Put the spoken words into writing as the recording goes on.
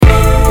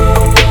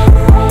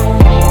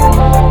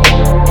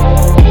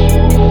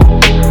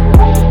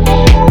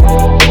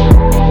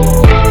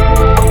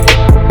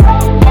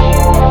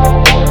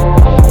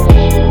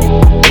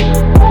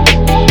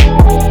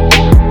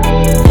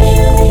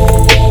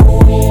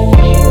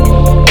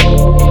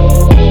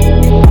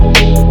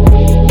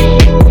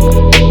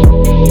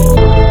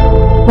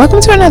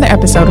Welcome to another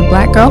episode of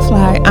Black Girl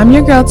Fly. I'm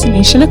your girl,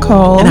 Tanisha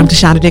Nicole. And I'm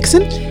Tashonda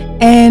Dixon.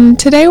 And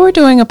today we're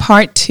doing a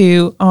part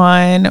 2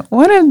 on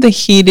one of the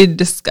heated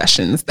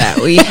discussions that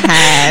we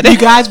had. You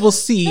guys will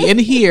see and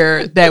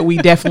hear that we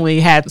definitely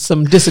had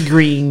some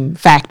disagreeing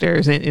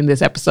factors in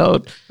this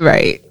episode.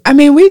 Right. I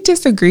mean, we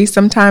disagree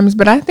sometimes,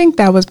 but I think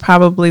that was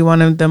probably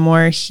one of the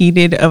more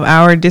heated of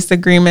our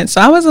disagreements.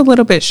 So I was a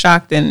little bit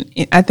shocked, and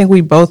I think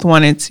we both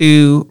wanted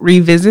to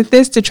revisit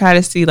this to try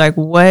to see like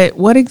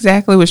what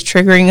exactly was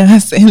triggering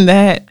us in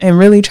that and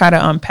really try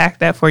to unpack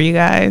that for you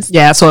guys.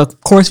 Yeah, so of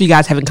course, if you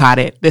guys haven't caught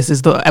it, this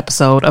is the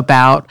episode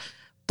about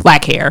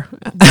black hair.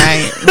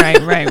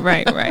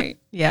 Right.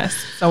 Yes.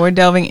 So we're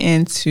delving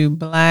into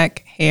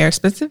black hair,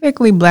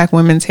 specifically black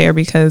women's hair,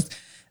 because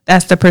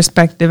that's the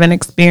perspective and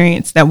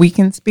experience that we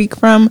can speak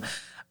from.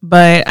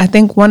 But I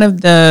think one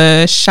of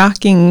the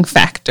shocking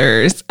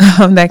factors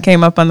that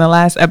came up on the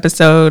last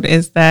episode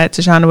is that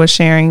Tashonda was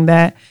sharing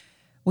that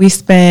we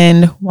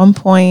spend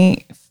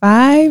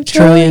 1.5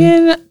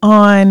 trillion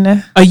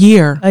on a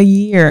year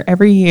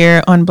every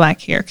year on black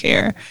hair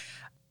care.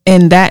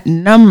 And that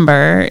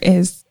number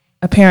is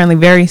apparently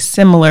very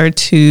similar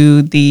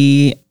to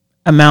the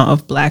amount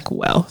of black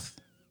wealth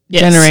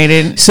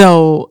generated.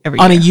 So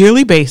on a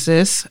yearly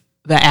basis,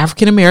 the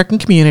African American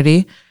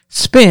community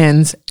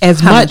spends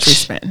as much we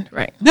spend,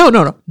 right? No,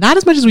 not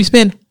as much as we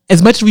spend,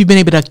 as much as we've been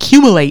able to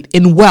accumulate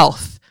in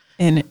wealth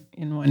in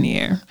 1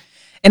 year.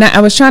 And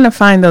I was trying to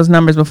find those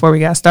numbers before we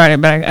got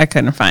started, but I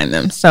couldn't find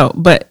them. So,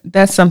 but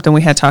that's something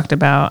we had talked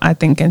about, I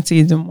think, in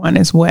season 1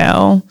 as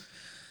well.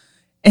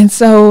 And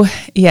so,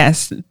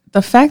 yes,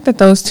 the fact that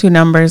those two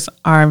numbers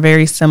are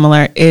very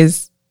similar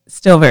is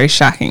still very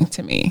shocking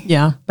to me.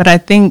 Yeah. But I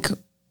think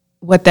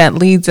what that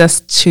leads us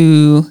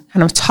to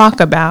kind of talk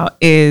about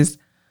is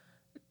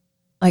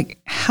like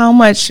how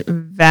much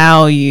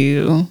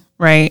value,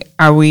 right,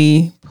 are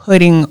we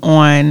putting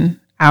on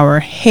our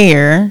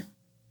hair?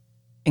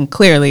 And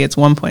clearly it's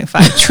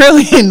 1.5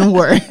 trillion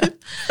worth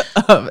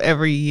of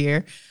every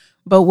year.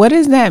 But what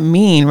does that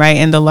mean, right,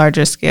 in the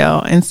larger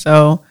scale? And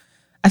so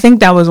I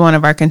think that was one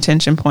of our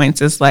contention points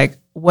is like,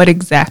 what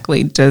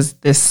exactly does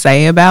this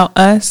say about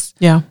us?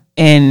 Yeah.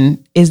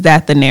 And is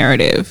that the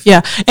narrative?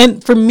 Yeah.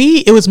 And for me,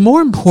 it was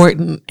more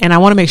important, and I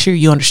want to make sure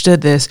you understood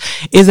this,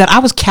 is that I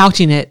was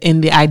couching it in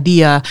the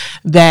idea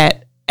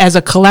that as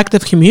a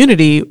collective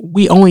community,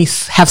 we only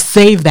have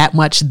saved that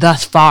much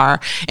thus far.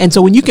 And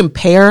so when you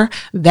compare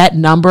that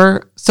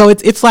number, so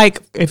it's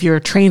like, if you're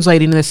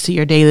translating this to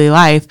your daily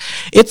life,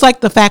 it's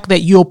like the fact that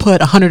you'll put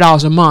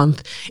 $100 a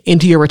month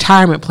into your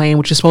retirement plan,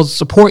 which is supposed to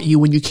support you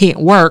when you can't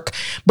work,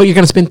 but you're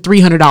going to spend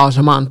 $300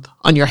 a month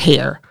on your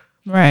hair.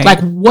 Right. Like,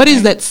 what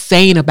is that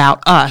saying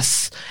about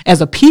us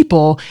as a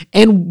people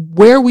and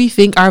where we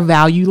think our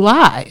value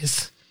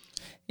lies?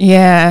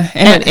 Yeah.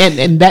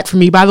 And that, for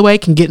me, by the way,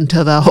 can get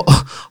into the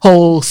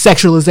whole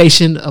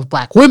sexualization of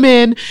black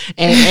women.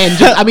 And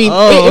just, I mean,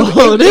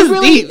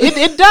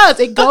 it does.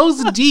 It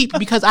goes deep,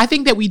 because I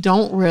think that we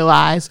don't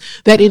realize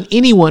that in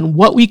anyone,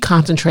 what we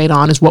concentrate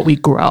on is what we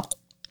grow.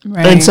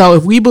 Right. And so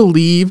if we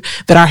believe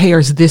that our hair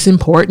is this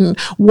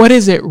important, what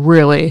is it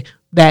really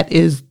that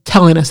is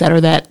telling us that, or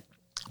that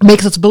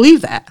makes us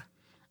believe that?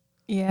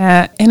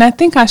 Yeah. And I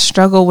think I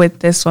struggle with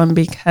this one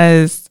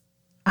because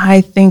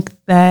I think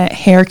that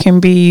hair can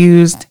be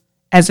used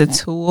as a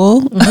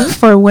tool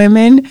for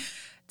women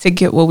to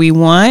get what we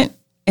want.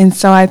 And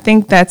so I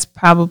think that's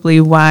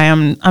probably why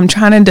I'm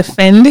trying to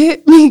defend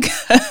it,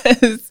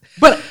 because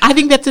but I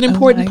think that's an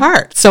important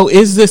part. So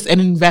is this an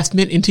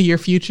investment into your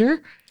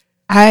future?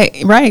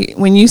 Right.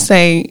 When you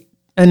say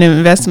an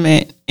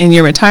investment in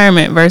your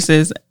retirement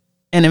versus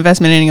an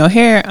investment in your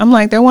hair, I'm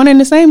like, they're one and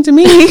the same to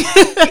me.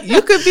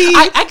 You could be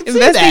I could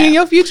investing in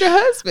your future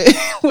husband.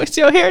 What's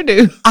your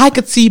hairdo? I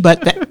could see,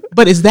 but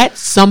is that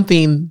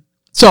something?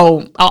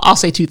 So I'll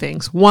say two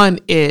things. One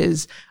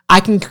is I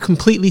can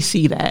completely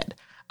see that.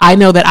 I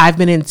know that I've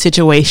been in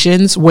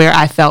situations where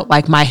I felt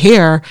like my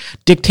hair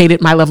dictated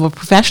my level of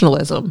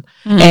professionalism.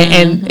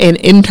 Mm-hmm. And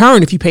in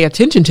turn, if you pay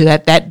attention to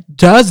that, that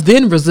does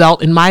then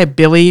result in my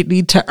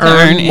ability to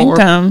earn more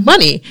income,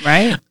 money.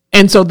 Right.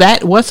 And so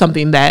that was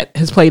something that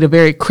has played a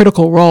very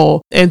critical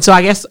role. And so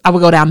I guess I would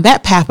go down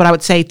that path, but I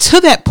would say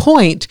to that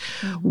point,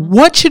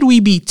 what should we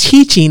be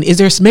teaching? Is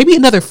there maybe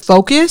another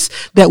focus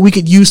that we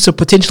could use to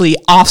potentially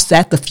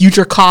offset the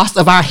future cost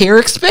of our hair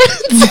expense?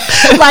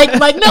 like,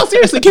 no,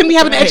 seriously, can we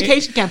have an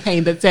education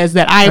campaign that says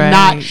that I am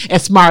not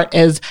as smart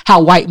as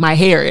how white my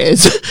hair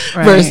is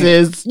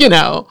versus,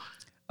 Well,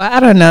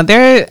 I don't know.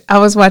 I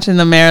was watching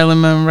the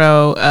Marilyn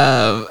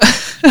Monroe,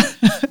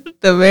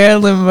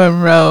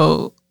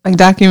 like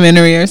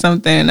documentary or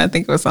something. I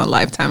think it was on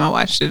Lifetime. I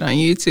watched it on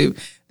YouTube.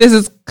 This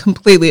is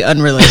completely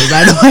unrelated,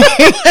 by the way.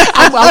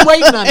 I'm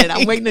waiting on it.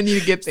 I'm waiting on you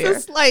to get there. It's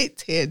a slight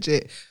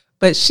tangent.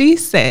 But she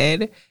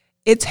said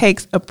it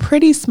takes a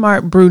pretty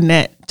smart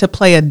brunette to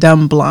play a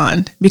dumb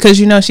blonde, because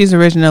she's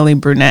originally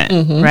brunette,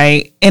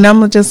 right? And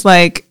I'm just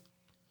like,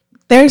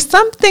 there's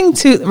something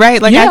to,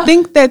 right? Like, I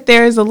think that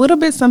there's a little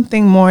bit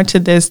something more to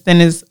this than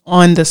is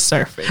on the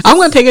surface. I'm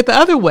going to take it the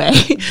other way.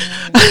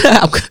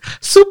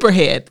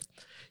 Superhead.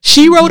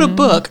 She wrote a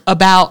book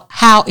about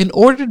how in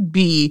order to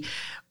be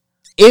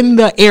in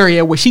the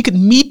area where she could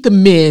meet the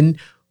men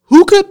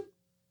who could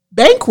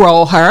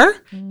bankroll her,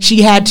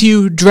 she had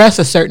to dress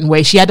a certain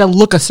way. She had to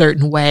look a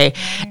certain way.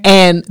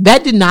 And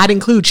that did not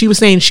include, she was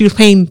saying she was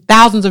paying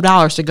thousands of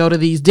dollars to go to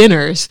these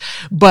dinners,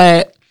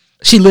 but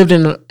she lived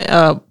in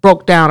a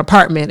broke down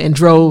apartment and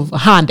drove a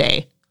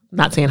Hyundai.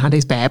 Not saying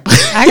Hyundai's bad, but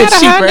I got a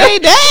Hyundai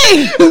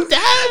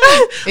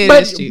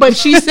day. But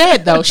she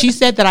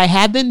said that I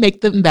had them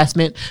make the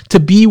investment to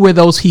be where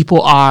those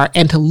people are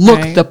and to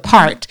look the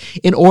part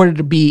in order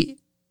to be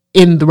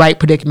in the right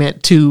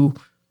predicament to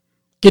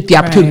get the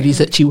opportunities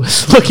that she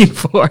was looking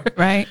for.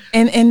 Right.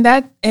 And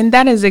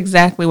that is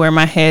exactly where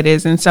my head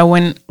is. And so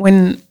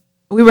when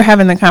we were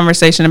having the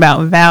conversation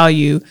about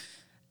value,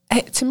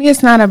 to me,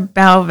 it's not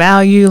about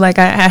value. Like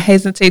I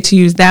hesitate to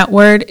use that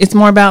word. It's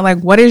more about like,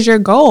 what is your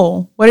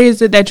goal? What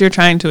is it that you're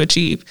trying to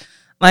achieve?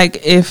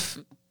 Like if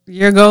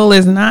your goal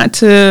is not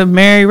to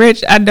marry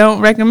rich, I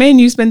don't recommend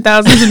you spend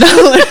thousands of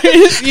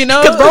dollars, you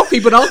know, because broke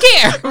people don't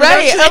care.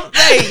 Right.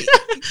 Right.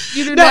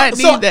 You do not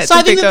need that. So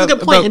I think that's a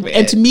good point.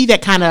 And to me,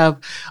 that kind of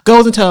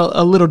goes into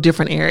a little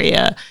different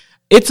area.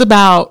 It's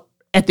about,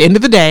 at the end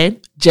of the day,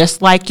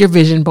 just like your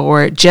vision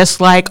board, just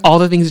like all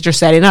the things that you're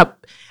setting up,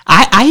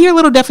 I hear a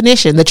little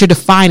definition that you're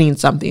defining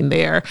something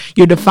there.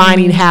 You're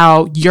defining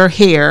how your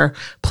hair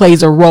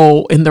plays a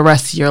role in the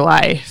rest of your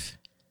life.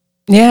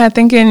 Yeah, I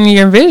think in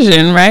your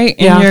vision, right?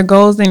 In your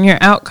goals and your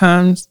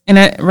outcomes.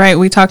 And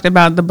we talked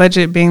about the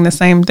budget being the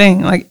same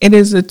thing. Like it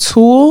is a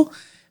tool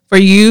for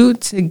you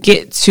to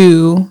get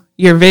to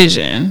your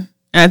vision.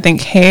 And I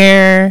think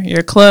hair,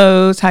 your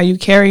clothes, how you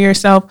carry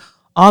yourself,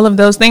 all of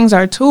those things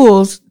are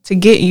tools to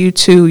get you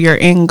to your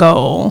end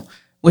goal,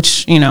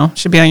 which, you know,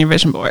 should be on your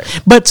vision board.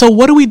 But so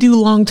what do we do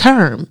long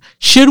term?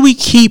 Should we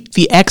keep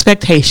the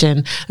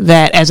expectation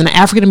that as an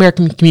African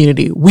American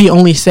community, we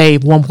only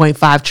save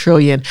 1.5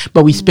 trillion,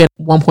 but we spend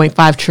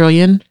 1.5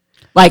 trillion?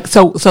 Like,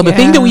 so the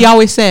thing that we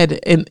always said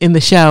in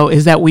the show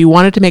is that we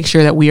wanted to make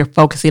sure that we are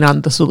focusing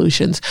on the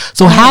solutions.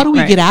 So how do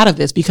we get out of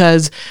this?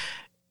 Because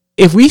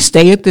if we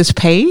stay at this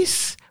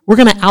pace, we're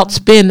going to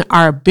outspend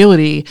our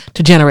ability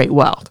to generate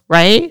wealth,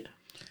 right?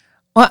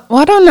 Well,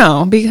 I don't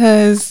know,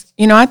 because,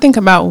 you know, I think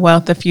about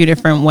wealth a few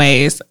different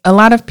ways. A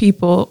lot of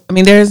people, I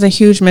mean, there's a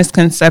huge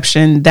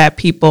misconception that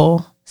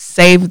people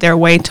save their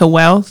way to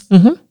wealth,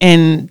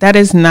 and that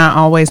is not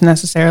always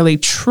necessarily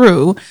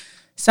true.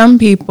 Some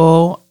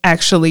people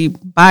actually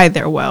buy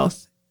their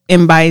wealth.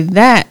 And by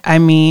that, I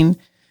mean,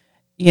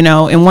 you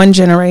know, in one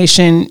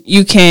generation,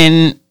 you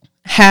can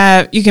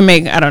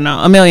make, I don't know,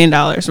 $1 million,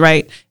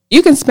 right?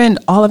 You can spend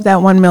all of that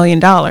 $1 million.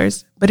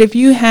 But if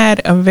you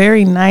had a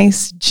very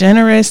nice,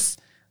 generous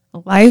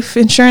life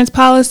insurance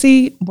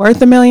policy worth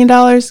 $1 million,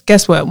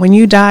 guess what? When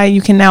you die,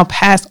 you can now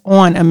pass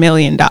on $1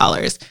 million.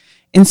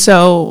 And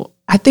so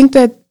I think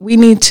that we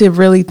need to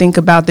really think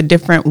about the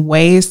different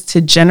ways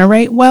to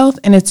generate wealth.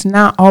 And it's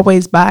not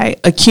always by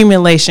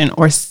accumulation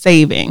or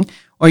saving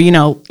or, you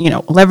know,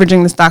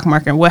 leveraging the stock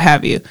market, what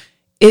have you.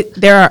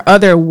 There are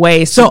other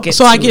ways to get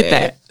to I get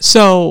that.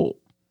 So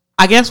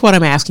I guess what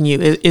I'm asking you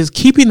is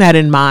keeping that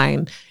in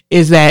mind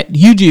is that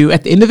you do,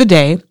 at the end of the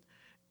day,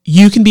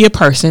 you can be a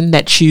person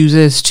that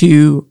chooses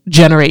to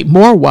generate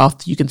more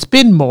wealth. You can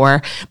spend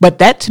more, but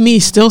that to me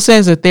still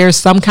says that there's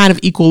some kind of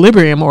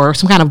equilibrium or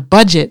some kind of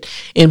budget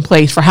in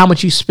place for how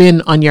much you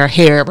spend on your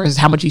hair versus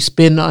how much you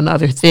spend on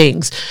other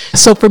things.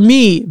 So for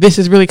me, this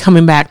is really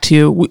coming back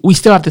to, we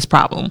still have this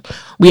problem.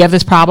 We have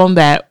this problem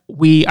that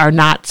we are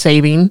not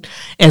saving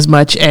as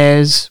much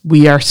as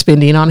we are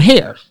spending on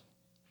hair.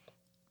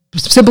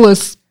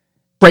 Simplest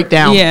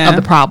breakdown of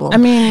the problem. I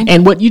mean,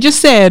 and what you just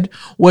said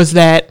was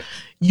that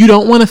you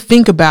don't want to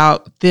think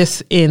about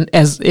this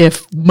as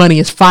if money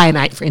is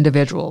finite for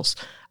individuals.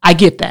 I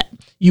get that.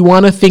 You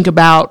want to think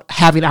about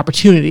having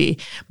opportunity,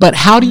 but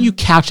how do you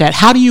couch that?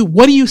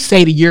 What do you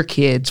say to your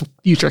kids,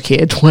 future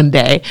kids one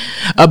day,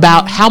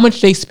 about how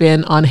much they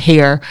spend on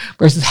hair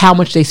versus how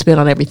much they spend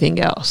on everything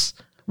else?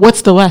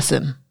 What's the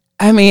lesson?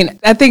 I mean,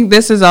 I think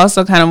this is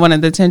also kind of one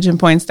of the tension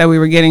points that we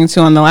were getting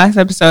to on the last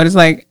episode. Is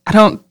like, I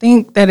don't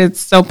think that it's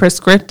so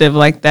prescriptive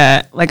like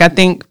that. Like, I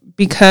think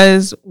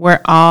because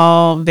we're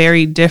all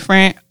very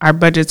different, our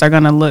budgets are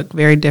going to look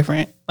very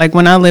different. Like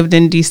when I lived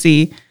in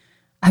DC,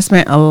 I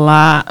spent a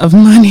lot of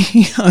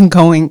money on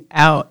going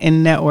out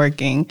and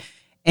networking.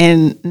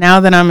 And now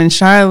that I'm in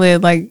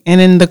Charlotte,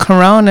 and in the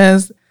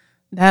Coronas,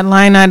 that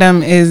line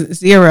item is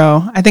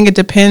zero. I think it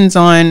depends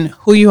on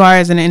who you are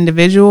as an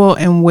individual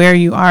and where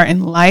you are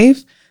in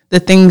life, the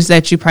things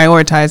that you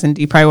prioritize and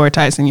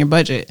deprioritize in your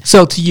budget.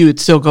 So to you, it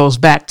still goes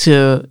back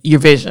to your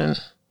vision.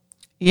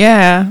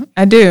 Yeah,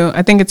 I do.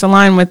 I think it's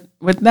aligned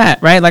with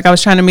that, right? Like I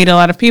was trying to meet a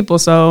lot of people,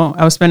 so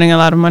I was spending a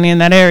lot of money in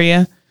that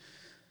area.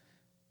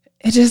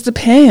 It just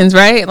depends,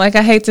 right? Like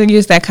I hate to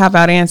use that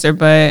cop-out answer,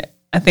 but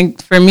I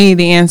think for me,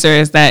 the answer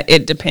is that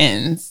it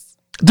depends.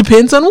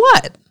 Depends on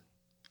what?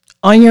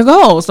 On your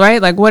goals,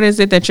 right? Like what is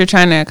it that you're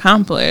trying to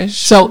accomplish?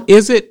 So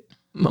is it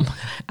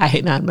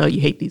I know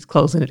you hate these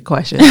close-ended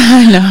questions.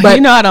 I know.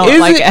 But I don't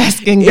like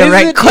asking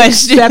direct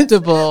questions. Is it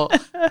acceptable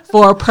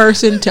for a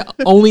person to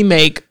only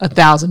make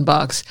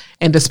 $1,000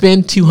 and to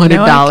spend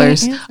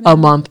 $200 a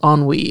month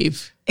on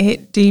weave?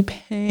 It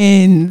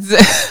depends.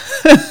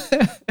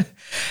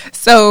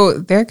 So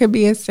there could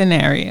be a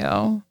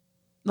scenario.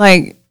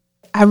 Like,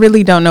 I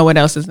really don't know what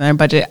else is in their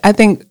budget. I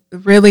think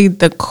really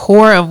the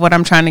core of what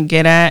I'm trying to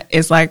get at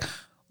is like,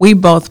 we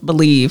both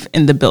believe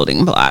in the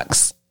building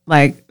blocks.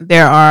 Like,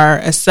 there are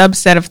a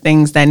subset of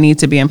things that need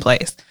to be in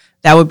place.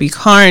 That would be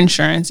car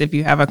insurance if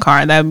you have a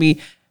car. That would be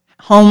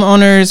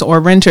homeowners or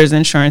renters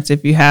insurance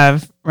if you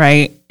have,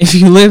 right? If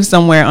you live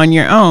somewhere on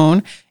your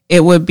own,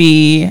 it would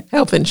be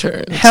health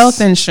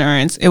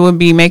insurance. It would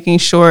be making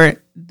sure,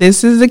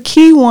 this is a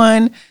key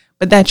one,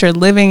 but that your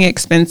living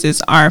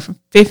expenses are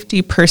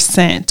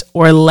 50%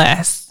 or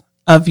less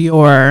of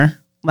your,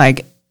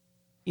 like,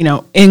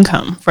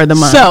 income for the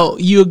month. So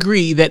you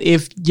agree that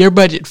if your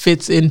budget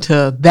fits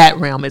into that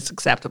realm, it's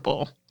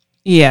acceptable?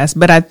 Yes,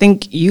 but I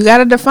think you got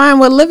to define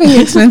what living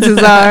expenses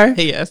are.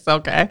 Yes,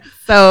 okay.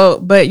 So,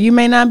 but you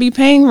may not be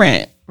paying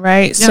rent,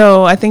 right? Yeah.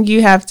 So I think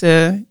you got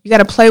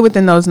to play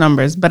within those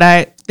numbers. But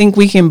I think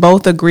we can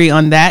both agree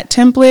on that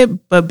template.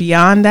 But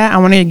beyond that, I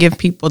want to give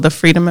people the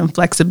freedom and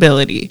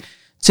flexibility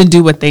to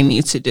do what they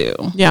need to do.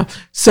 Yeah.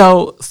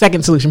 So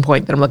second solution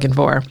point that I'm looking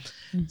for.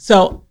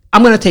 So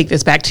I'm going to take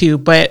this back to you,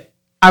 but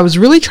I was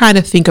really trying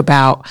to think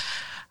about,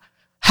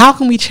 how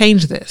can we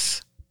change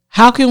this?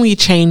 How can we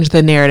change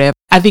the narrative?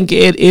 I think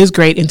it is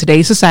great in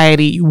today's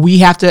society. We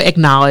have to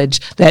acknowledge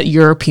that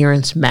your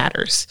appearance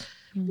matters.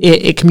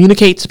 It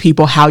communicates to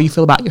people how you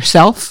feel about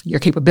yourself, your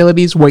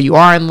capabilities, where you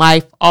are in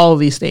life, all of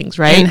these things,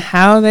 right? And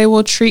how they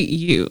will treat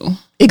you.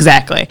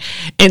 Exactly.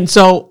 And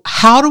so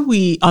how do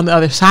we, on the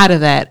other side of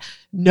that,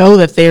 know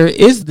that there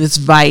is this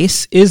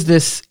vice, is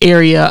this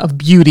area of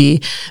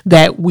beauty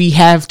that we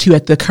have to,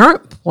 at the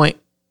current point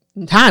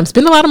in time,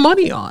 spend a lot of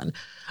money on?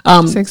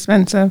 It's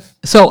expensive.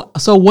 So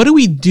what do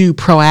we do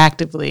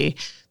proactively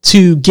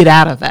to get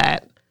out of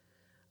that?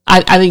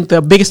 I think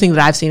the biggest thing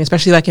that I've seen,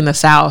 especially like in the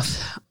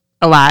South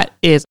a lot,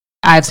 is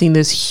I've seen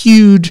this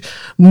huge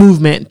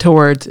movement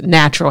towards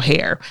natural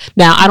hair.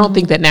 Now, I don't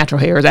think that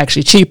natural hair is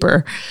actually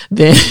cheaper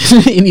than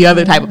any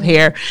other type of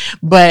hair,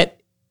 but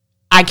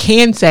I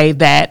can say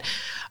that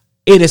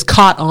it is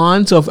caught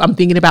on. So if I'm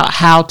thinking about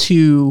how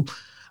to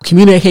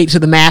communicate to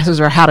the masses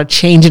or how to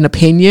change an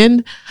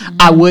opinion,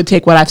 I would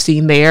take what I've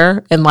seen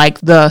there, and like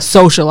the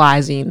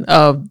socializing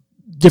of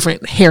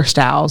different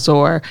hairstyles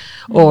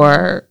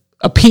or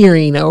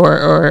appearing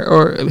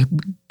or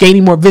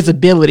gaining more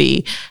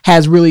visibility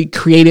has really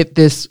created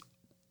this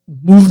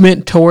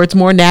movement towards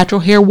more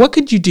natural hair. What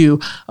could you do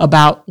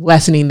about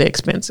lessening the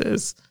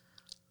expenses?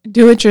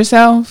 Do it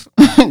yourself.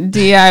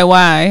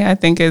 DIY, I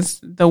think, is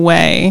the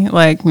way.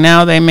 Like,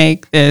 now they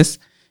make this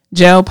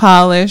gel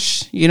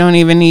polish. You don't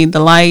even need the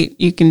light.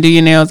 You can do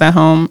your nails at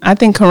home. I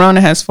think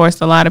Corona has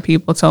forced a lot of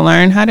people to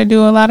learn how to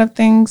do a lot of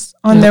things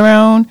on their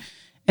own,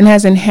 and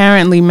has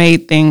inherently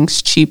made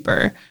things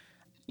cheaper.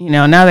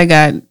 Now they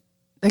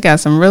got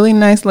some really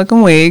nice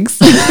looking wigs.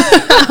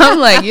 I'm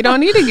like, you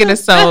don't need to get a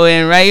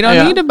sew-in, right? You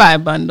don't need to buy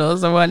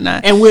bundles or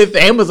whatnot. And with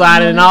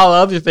Amazon and all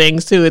other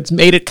things too, it's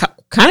made it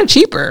kind of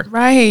cheaper.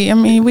 Right. I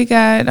mean, we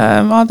got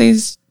all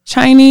these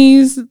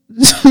Chinese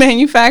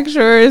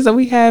manufacturers that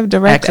we have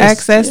direct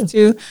access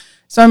to.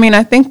 So, I mean,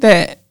 I think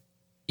that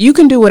you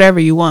can do whatever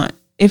you want.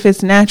 If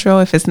it's natural,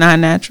 if it's not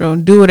natural,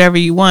 do whatever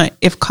you want.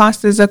 If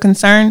cost is a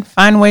concern,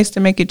 find ways to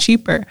make it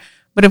cheaper.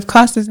 But if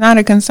cost is not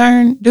a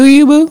concern, do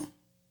you, boo?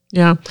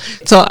 Yeah.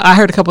 So I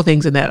heard a couple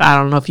things in that. I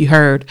don't know if you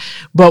heard,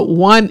 but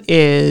one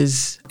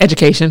is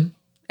education.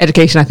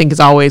 Education, I think, is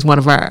always one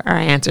of our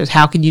answers.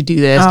 How can you do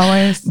this?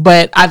 Always.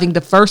 But I think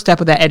the first step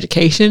of that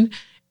education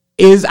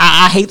is,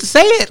 I hate to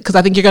say it because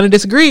I think you're going to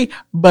disagree,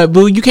 but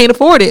boo, you can't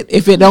afford it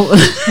if it don't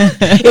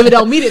if it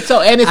don't meet it.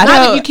 So, and it's not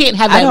that you can't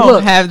have that look. I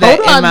don't have that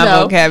in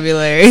my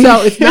vocabulary.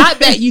 So it's not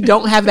that you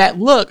don't have that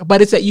look,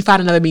 but it's that you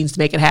find another means to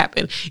make it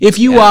happen. If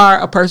you are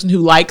a person who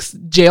likes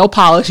gel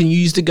polish and you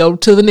used to go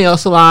to the nail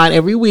salon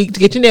every week to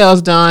get your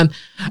nails done,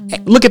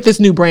 look at this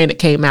new brand that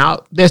came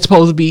out. They're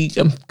supposed to be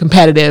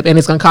competitive, and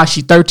it's going to cost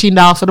you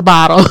 $13 for the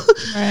bottle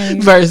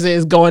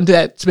versus going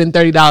to spend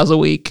 $30 a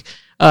week.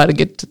 To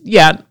get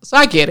so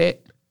I get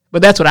it,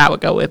 but that's what I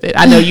would go with it.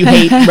 I know you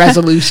hate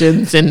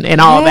resolutions and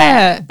all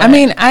that. But I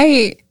mean,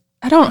 I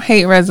don't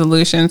hate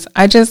resolutions.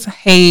 I just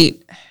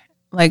hate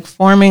like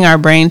forming our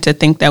brain to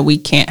think that we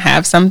can't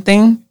have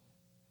something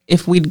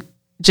if we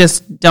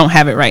just don't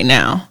have it right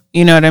now.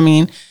 You know what I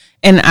mean?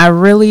 And I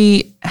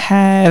really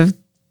have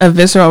a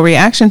visceral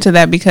reaction to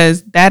that,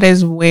 because that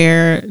is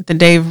where the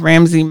Dave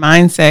Ramsey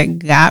mindset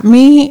got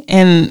me,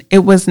 and it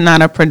was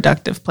not a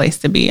productive place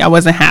to be. I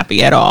wasn't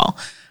happy at all.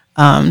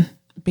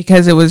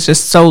 Because it was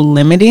just so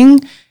limiting,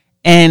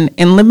 and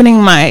in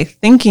limiting my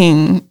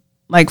thinking,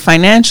 like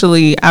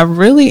financially, I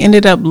really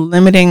ended up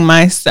limiting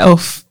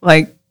myself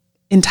like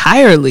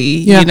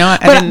entirely. But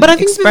I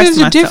think that there's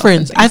a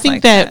difference. I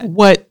think that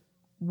what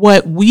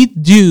what we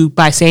do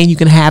by saying you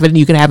can have it and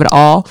you can have it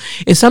all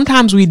is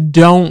sometimes we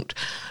don't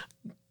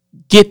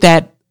get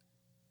that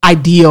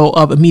ideal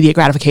of immediate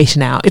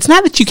gratification out. It's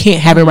not that you can't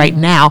have it right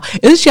now.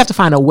 It's just you have to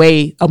find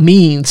a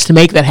means to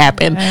make that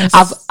happen.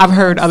 Yes. I've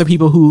heard other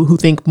people who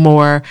think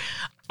more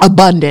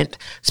abundant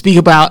speak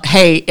about,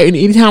 hey,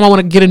 anytime I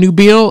want to get a new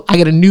bill, I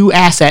get a new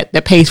asset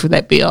that pays for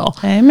that bill.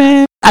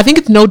 Amen. I think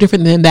it's no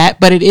different than that,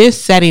 but it is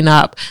setting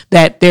up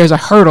that there's a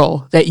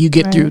hurdle that you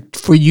get through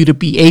for you to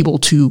be able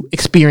to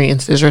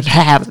experience this or to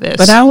have this.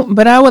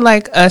 But I would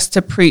like us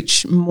to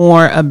preach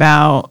more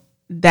about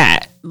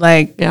that,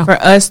 like for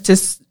us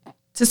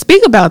to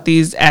speak about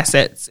these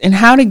assets and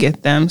how to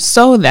get them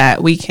so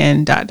that we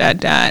can ...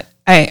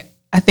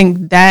 I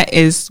think that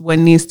is what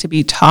needs to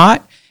be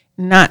taught.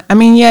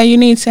 You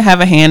need to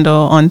have a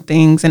handle on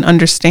things and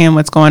understand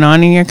what's going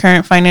on in your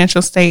current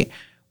financial state,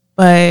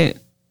 but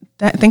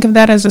think of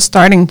that as a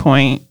starting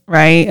point,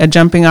 right? A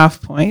jumping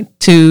off point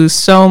to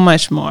so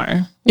much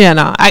more. Yeah,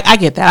 no, I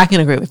get that. I can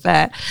agree with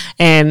that.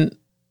 And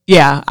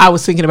yeah, I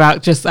was thinking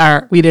about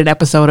we did an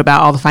episode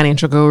about all the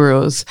financial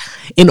gurus.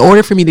 In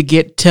order for me to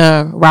get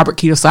to Robert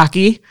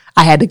Kiyosaki,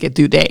 I had to get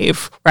through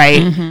Dave,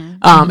 right?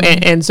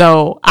 And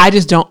so I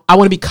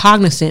want to be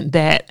cognizant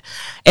that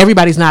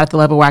everybody's not at the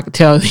level where I could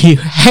tell you,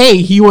 hey,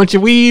 you want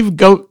your weave?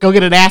 Go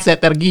get an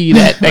asset that'll give you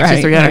that extra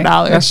 $300.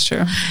 Right. That's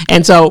true.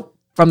 And so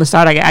from the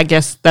start, I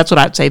guess that's what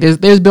I'd say.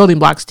 There's building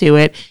blocks to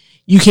it.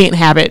 You can't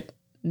have it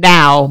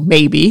now,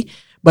 maybe,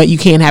 but you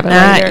can't have it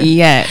later.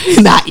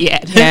 Not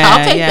yet. Yeah,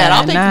 I'll take that.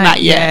 I'll take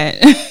not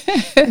yet.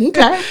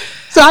 Okay.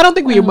 So I don't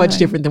think we were much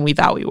different than we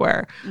thought we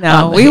were.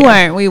 No, we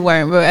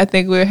weren't. But I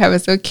think we were having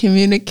some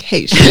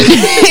communication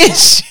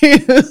issues.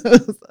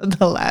 The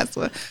last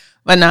one.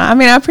 But no,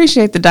 I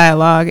appreciate the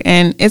dialogue,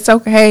 and it's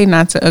okay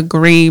not to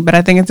agree, but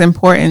I think it's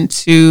important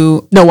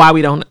to know why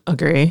we don't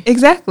agree.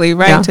 Exactly,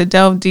 right? Yeah. To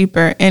delve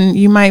deeper. And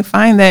you might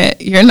find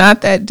that you're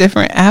not that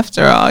different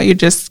after all. You're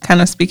just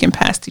kind of speaking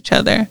past each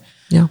other.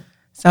 Yeah.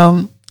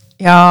 So,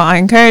 y'all, I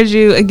encourage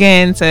you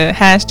again to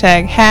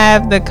hashtag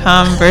have the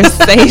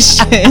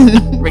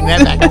conversation. Bring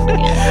that back up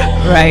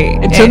again.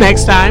 Right. Until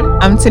next time,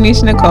 I'm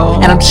Tanisha Nicole.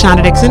 And I'm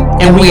Shonda Dixon.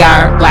 And we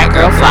are Black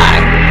Girl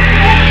Fly.